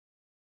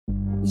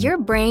Your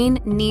brain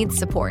needs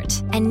support,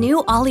 and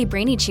new Ollie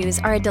Brainy Chews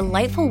are a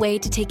delightful way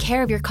to take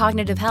care of your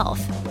cognitive health.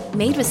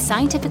 Made with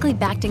scientifically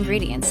backed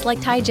ingredients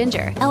like Thai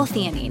ginger,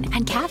 L-theanine,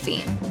 and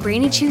caffeine,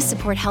 Brainy Chews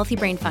support healthy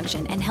brain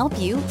function and help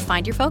you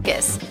find your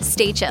focus,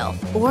 stay chill,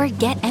 or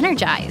get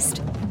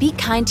energized. Be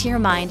kind to your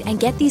mind and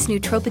get these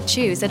nootropic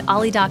chews at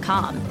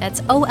ollie.com.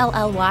 That's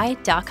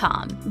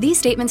OLLY.com. These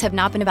statements have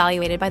not been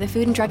evaluated by the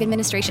Food and Drug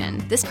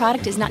Administration. This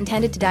product is not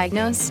intended to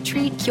diagnose,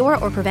 treat, cure,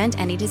 or prevent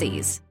any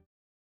disease.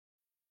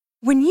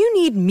 When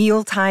you need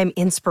mealtime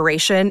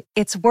inspiration,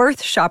 it's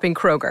worth shopping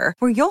Kroger,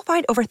 where you'll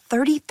find over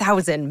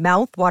 30,000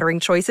 mouth-watering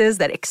choices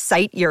that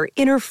excite your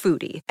inner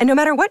foodie. And no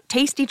matter what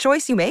tasty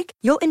choice you make,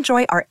 you'll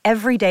enjoy our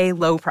everyday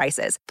low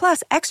prices,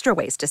 plus extra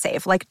ways to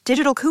save, like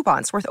digital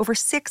coupons worth over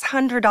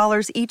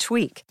 $600 each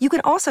week. You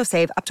can also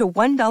save up to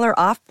 $1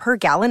 off per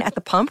gallon at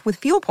the pump with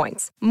fuel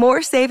points.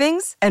 More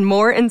savings and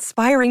more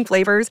inspiring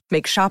flavors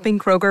make shopping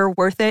Kroger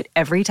worth it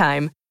every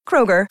time.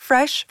 Kroger,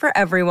 fresh for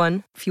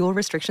everyone. Fuel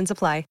restrictions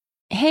apply.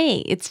 Hey,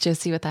 it's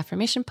Josie with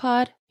Affirmation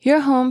Pod, your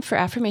home for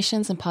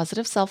affirmations and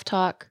positive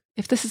self-talk.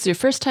 If this is your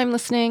first time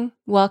listening,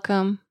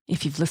 welcome.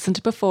 If you've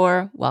listened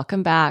before,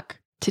 welcome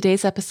back.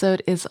 Today's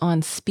episode is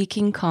on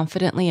speaking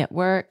confidently at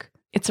work.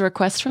 It's a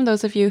request from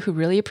those of you who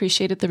really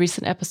appreciated the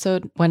recent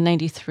episode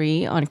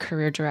 193 on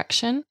career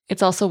direction.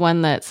 It's also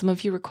one that some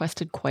of you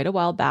requested quite a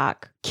while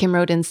back. Kim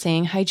wrote in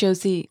saying, "Hi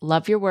Josie,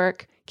 love your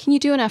work. Can you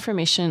do an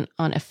affirmation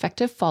on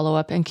effective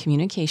follow-up and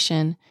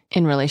communication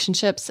in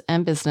relationships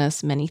and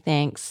business? Many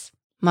thanks."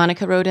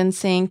 Monica wrote in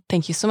saying,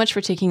 "Thank you so much for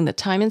taking the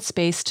time and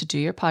space to do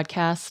your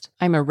podcast.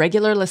 I'm a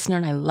regular listener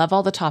and I love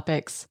all the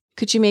topics.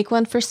 Could you make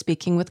one for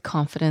speaking with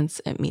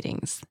confidence at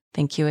meetings?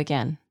 Thank you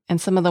again."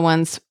 And some of the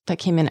ones that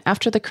came in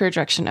after the career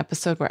direction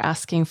episode were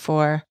asking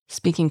for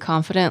speaking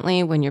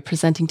confidently when you're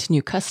presenting to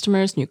new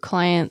customers, new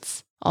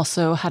clients,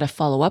 also how to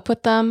follow up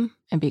with them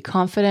and be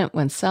confident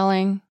when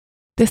selling.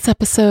 This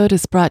episode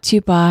is brought to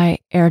you by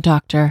Air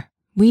Doctor.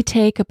 We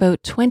take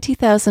about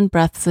 20,000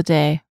 breaths a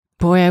day.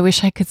 Boy, I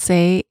wish I could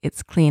say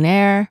it's clean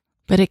air,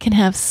 but it can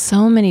have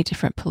so many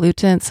different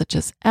pollutants such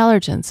as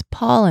allergens,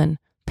 pollen,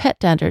 pet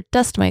dander,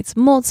 dust mites,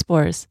 mold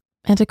spores.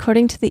 And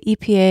according to the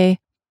EPA,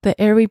 the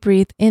air we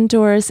breathe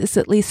indoors is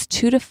at least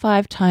 2 to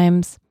 5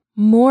 times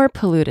more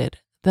polluted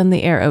than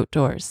the air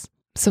outdoors.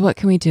 So what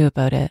can we do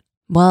about it?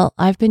 Well,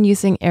 I've been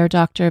using Air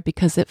Doctor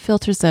because it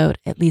filters out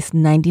at least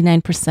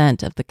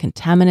 99% of the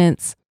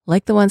contaminants,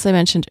 like the ones I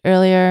mentioned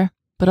earlier,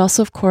 but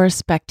also, of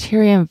course,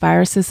 bacteria and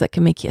viruses that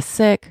can make you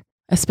sick.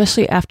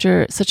 Especially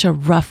after such a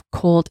rough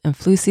cold and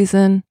flu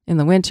season in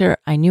the winter,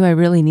 I knew I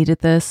really needed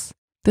this.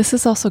 This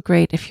is also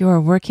great if you are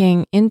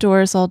working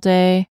indoors all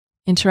day,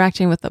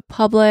 interacting with the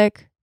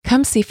public.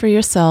 Come see for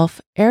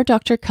yourself. Air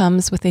Doctor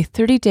comes with a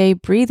 30-day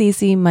breathe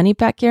easy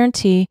money-back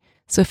guarantee.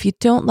 So if you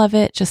don't love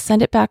it, just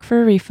send it back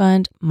for a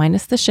refund,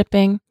 minus the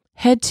shipping.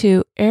 Head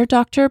to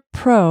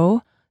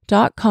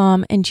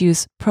airdoctorpro.com and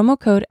use promo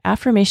code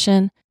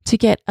AFFIRMATION to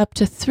get up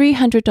to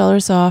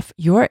 $300 off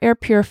your air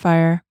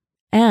purifier.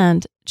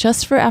 And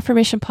just for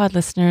Affirmation Pod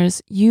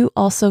listeners, you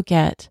also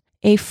get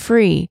a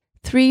free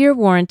 3-year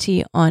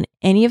warranty on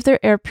any of their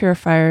air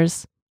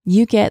purifiers.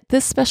 You get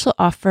this special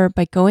offer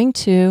by going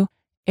to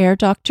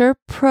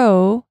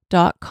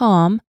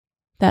airdoctorpro.com.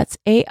 That's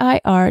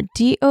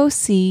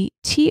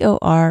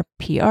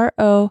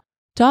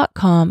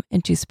airdoctorpro.com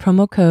and use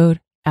promo code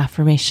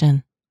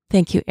AFFIRMATION.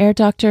 Thank you, Air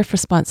Doctor, for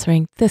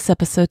sponsoring this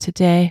episode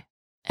today.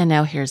 And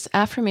now here's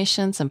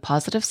affirmations and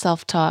positive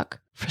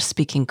self-talk for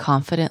speaking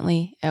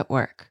confidently at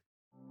work.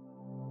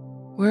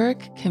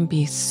 Work can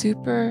be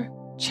super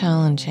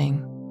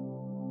challenging.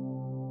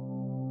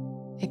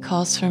 It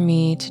calls for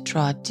me to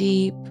draw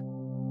deep,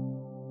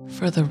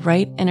 for the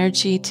right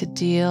energy to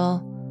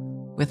deal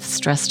with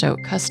stressed out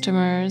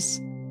customers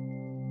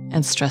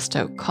and stressed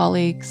out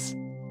colleagues,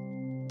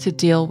 to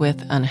deal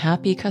with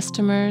unhappy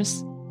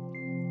customers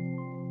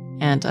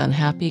and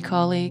unhappy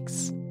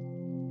colleagues.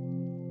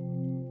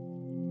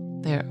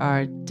 There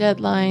are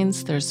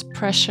deadlines, there's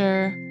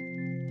pressure,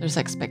 there's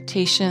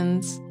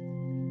expectations.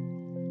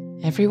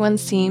 Everyone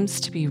seems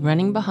to be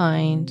running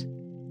behind.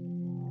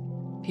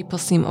 People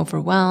seem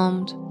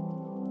overwhelmed.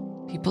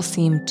 People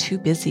seem too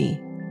busy.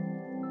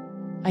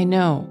 I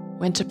know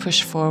when to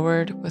push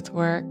forward with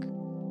work.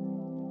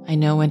 I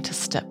know when to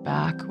step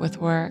back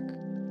with work.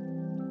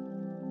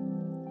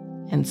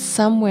 And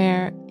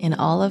somewhere in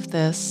all of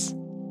this,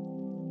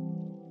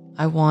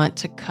 I want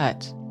to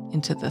cut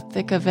into the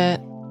thick of it.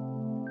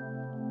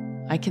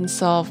 I can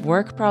solve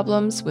work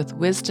problems with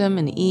wisdom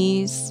and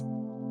ease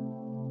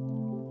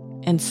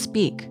and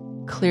speak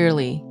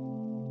clearly,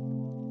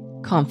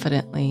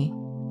 confidently,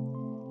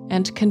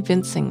 and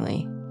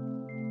convincingly.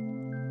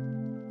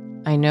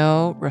 I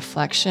know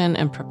reflection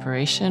and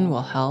preparation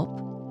will help.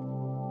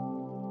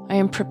 I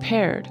am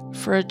prepared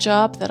for a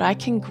job that I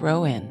can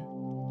grow in.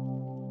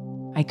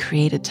 I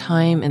create a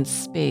time and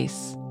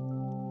space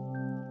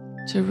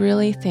to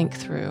really think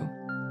through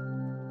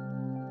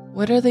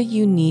what are the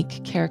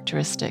unique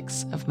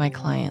characteristics of my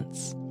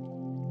clients?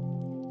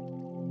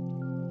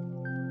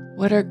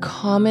 What are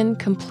common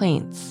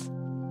complaints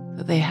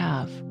that they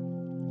have?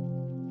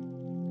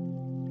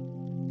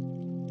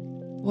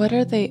 What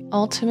are they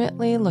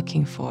ultimately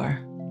looking for?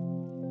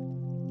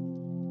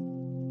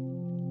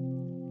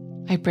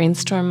 I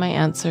brainstorm my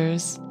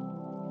answers.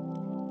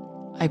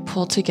 I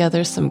pull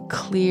together some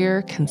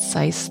clear,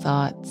 concise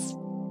thoughts.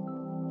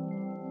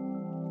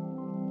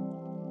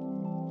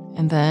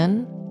 And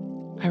then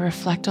I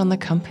reflect on the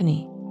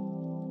company.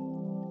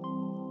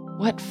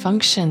 What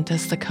function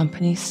does the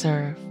company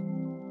serve?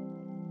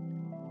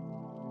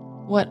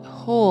 What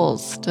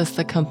holes does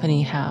the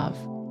company have?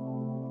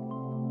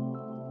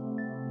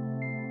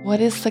 What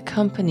is the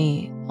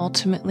company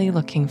ultimately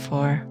looking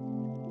for?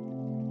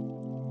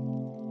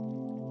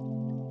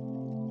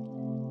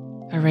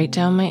 I write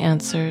down my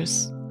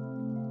answers.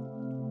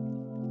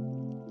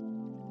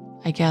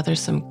 I gather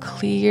some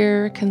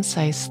clear,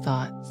 concise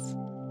thoughts.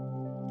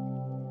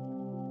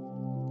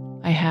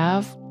 I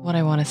have what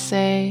I want to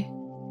say,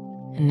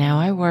 and now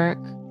I work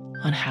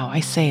on how I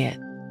say it.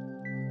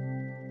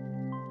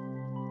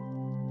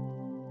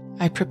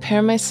 I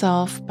prepare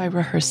myself by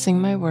rehearsing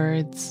my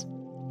words.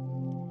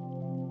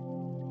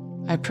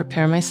 I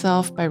prepare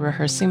myself by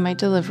rehearsing my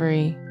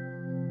delivery.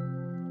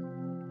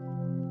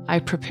 I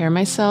prepare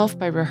myself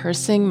by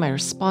rehearsing my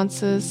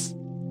responses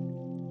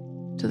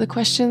to the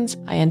questions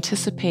I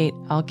anticipate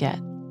I'll get.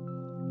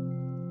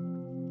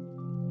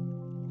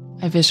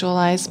 I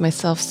visualize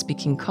myself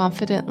speaking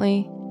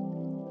confidently.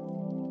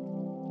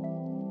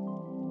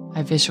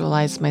 I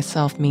visualize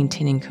myself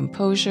maintaining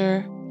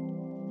composure,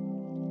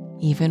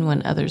 even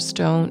when others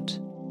don't.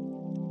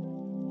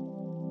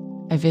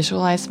 I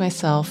visualize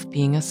myself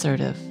being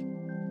assertive.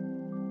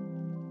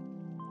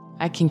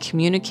 I can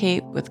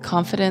communicate with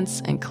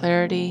confidence and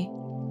clarity.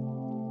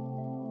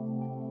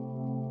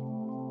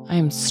 I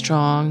am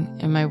strong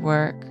in my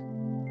work.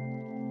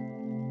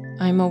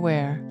 I'm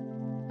aware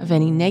of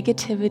any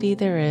negativity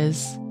there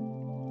is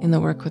in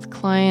the work with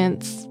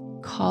clients,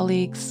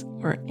 colleagues,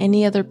 or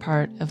any other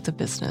part of the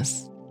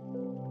business.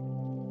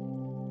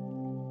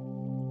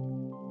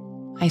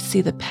 I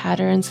see the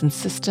patterns and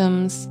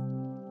systems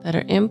that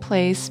are in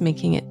place,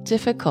 making it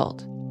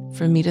difficult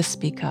for me to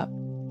speak up.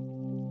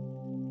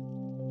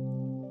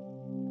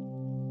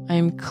 I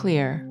am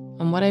clear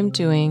on what I'm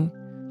doing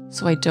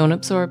so I don't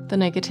absorb the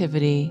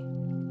negativity,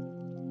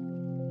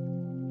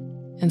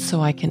 and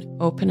so I can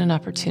open an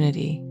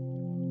opportunity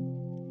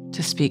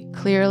to speak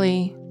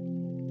clearly,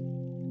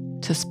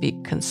 to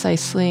speak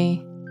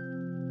concisely,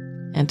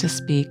 and to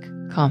speak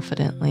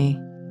confidently.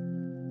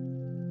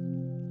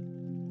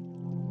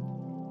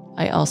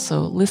 I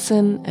also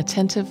listen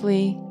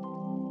attentively.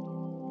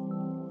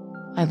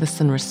 I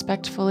listen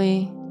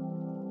respectfully.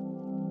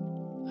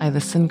 I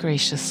listen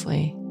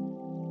graciously.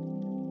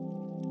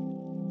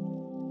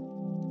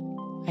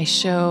 I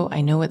show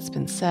I know what's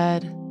been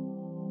said.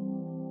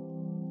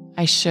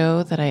 I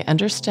show that I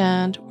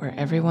understand where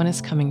everyone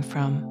is coming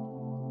from.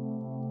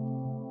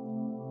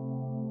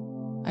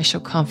 I show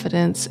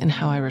confidence in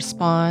how I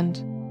respond.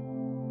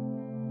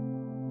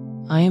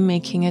 I am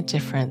making a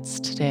difference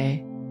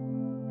today.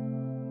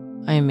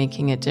 I am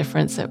making a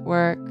difference at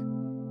work.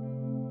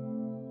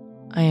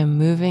 I am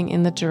moving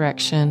in the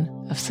direction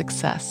of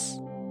success.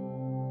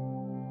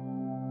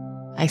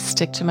 I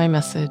stick to my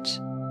message.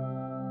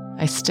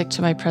 I stick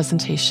to my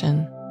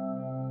presentation.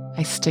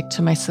 I stick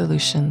to my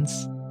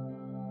solutions.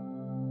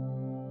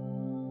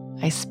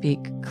 I speak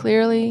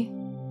clearly.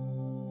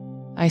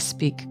 I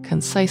speak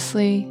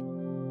concisely.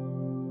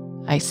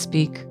 I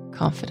speak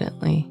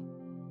confidently.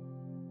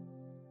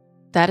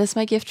 That is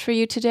my gift for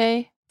you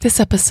today.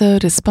 This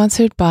episode is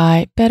sponsored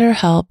by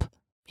BetterHelp.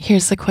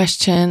 Here's the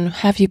question.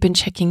 Have you been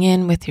checking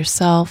in with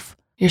yourself,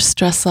 your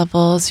stress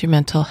levels, your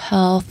mental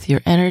health,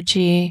 your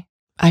energy?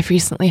 I've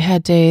recently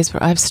had days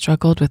where I've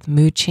struggled with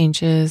mood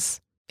changes.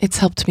 It's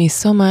helped me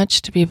so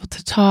much to be able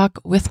to talk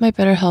with my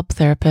BetterHelp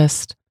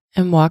therapist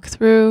and walk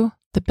through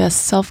the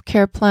best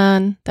self-care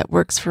plan that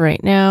works for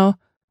right now.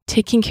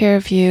 Taking care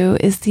of you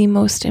is the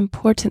most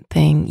important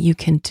thing you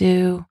can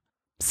do.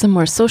 Some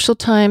more social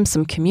time,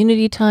 some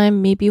community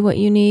time, maybe what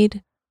you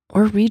need,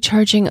 or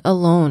recharging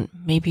alone,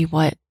 maybe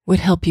what would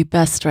help you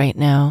best right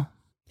now.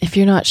 If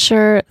you're not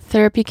sure,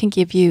 therapy can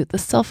give you the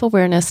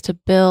self-awareness to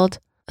build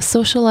a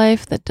social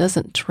life that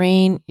doesn't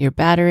drain your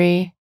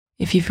battery.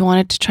 If you've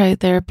wanted to try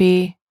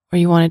therapy or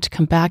you wanted to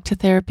come back to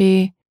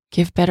therapy,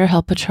 give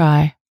BetterHelp a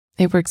try.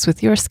 It works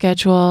with your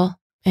schedule,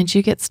 and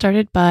you get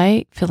started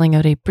by filling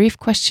out a brief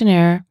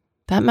questionnaire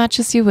that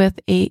matches you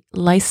with a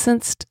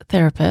licensed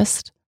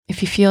therapist.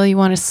 If you feel you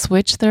want to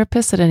switch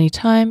therapists at any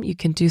time, you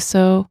can do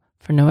so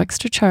for no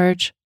extra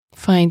charge.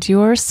 Find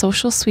your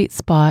social sweet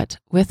spot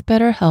with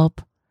BetterHelp.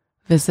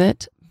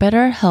 Visit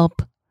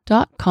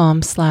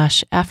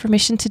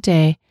betterhelp.com/affirmation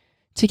today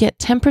to get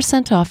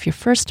 10% off your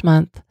first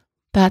month.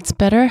 That's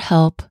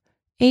BetterHelp,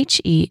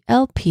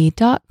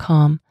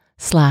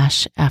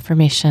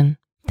 HELP.com/affirmation.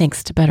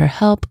 Thanks to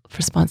BetterHelp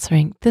for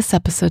sponsoring this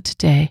episode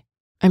today.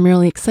 I'm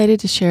really excited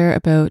to share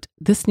about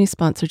this new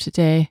sponsor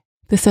today.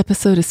 This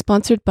episode is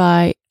sponsored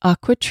by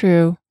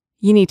AquaTrue.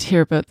 You need to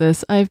hear about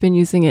this. I've been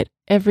using it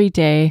every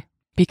day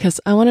because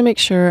I want to make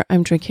sure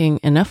I'm drinking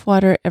enough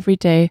water every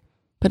day,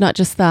 but not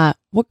just that.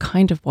 What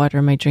kind of water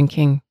am I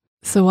drinking?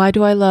 So why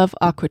do I love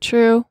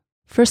AquaTrue?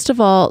 First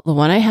of all, the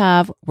one I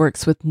have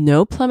works with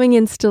no plumbing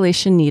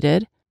installation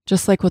needed.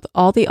 Just like with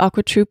all the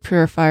AquaTrue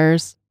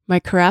purifiers, my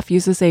carafe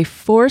uses a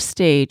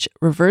 4-stage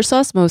reverse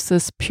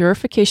osmosis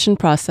purification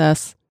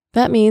process.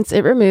 That means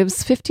it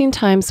removes 15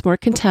 times more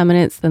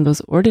contaminants than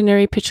those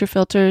ordinary pitcher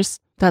filters.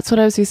 That's what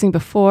I was using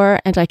before,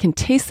 and I can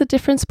taste the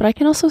difference, but I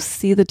can also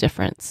see the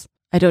difference.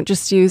 I don't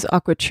just use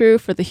AquaTrue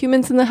for the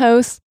humans in the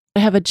house. I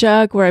have a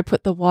jug where I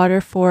put the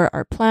water for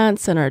our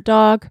plants and our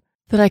dog,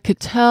 that I could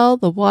tell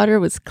the water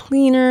was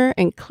cleaner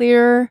and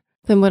clearer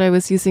than what I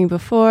was using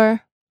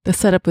before. The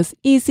setup was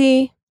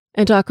easy,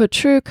 and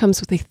AquaTrue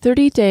comes with a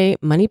 30-day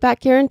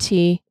money-back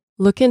guarantee.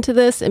 Look into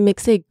this. It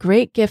makes a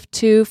great gift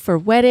too for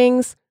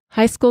weddings,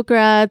 high school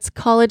grads,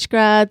 college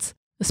grads,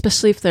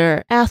 especially if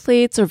they're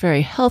athletes or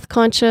very health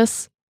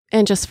conscious.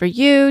 And just for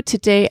you,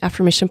 today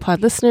Affirmation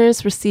Pod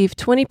listeners receive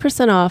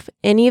 20% off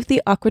any of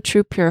the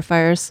AquaTrue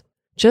purifiers.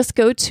 Just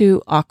go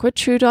to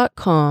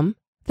aquatrue.com,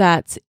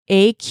 that's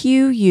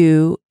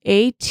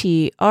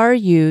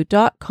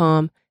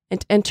AQUATRU.com,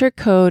 and enter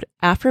code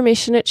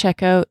AFFIRMATION at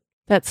checkout.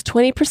 That's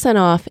 20%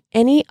 off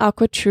any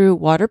AquaTrue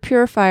water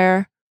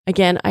purifier.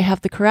 Again, I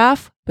have the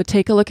carafe, but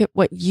take a look at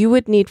what you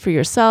would need for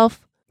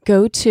yourself.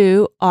 Go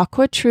to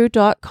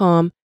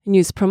aquatrue.com and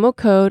use promo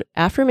code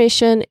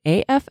AFFIRMATION,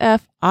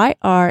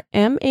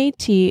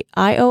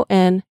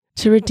 AFFIRMATION,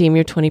 to redeem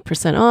your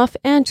 20% off,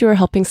 and you are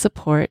helping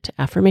support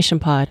Affirmation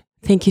Pod.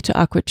 Thank you to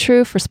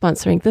AquaTrue for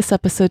sponsoring this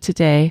episode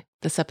today.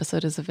 This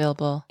episode is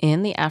available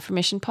in the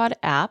Affirmation Pod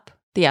app.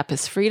 The app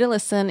is free to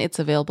listen. It's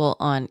available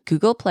on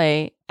Google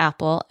Play,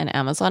 Apple, and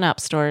Amazon app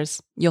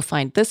stores. You'll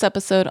find this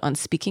episode on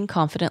Speaking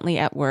Confidently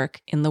at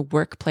Work in the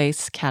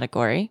Workplace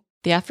category.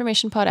 The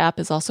Affirmation Pod app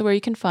is also where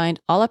you can find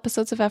all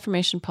episodes of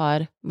Affirmation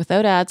Pod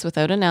without ads,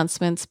 without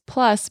announcements,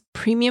 plus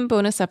premium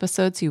bonus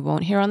episodes you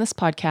won't hear on this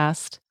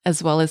podcast,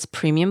 as well as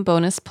premium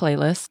bonus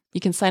playlists.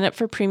 You can sign up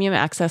for premium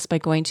access by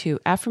going to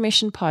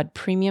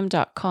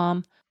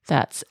affirmationpodpremium.com.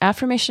 That's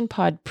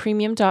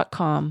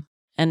affirmationpodpremium.com.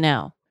 And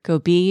now, go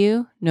be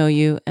you, know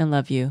you, and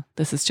love you.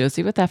 This is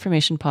Josie with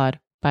Affirmation Pod.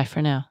 Bye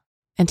for now.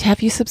 And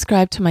have you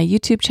subscribed to my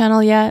YouTube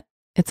channel yet?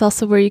 It's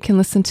also where you can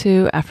listen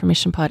to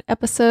Affirmation Pod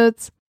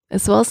episodes,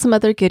 as well as some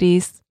other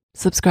goodies.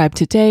 Subscribe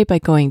today by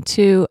going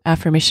to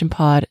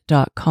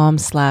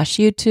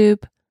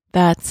affirmationpod.com/YouTube.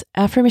 That's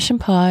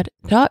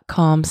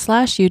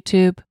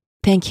affirmationpod.com/YouTube.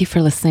 Thank you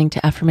for listening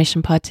to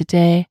Affirmation Pod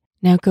today.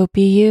 Now go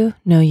be you,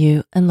 know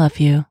you, and love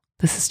you.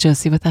 This is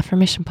Josie with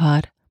Affirmation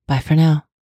Pod. Bye for now.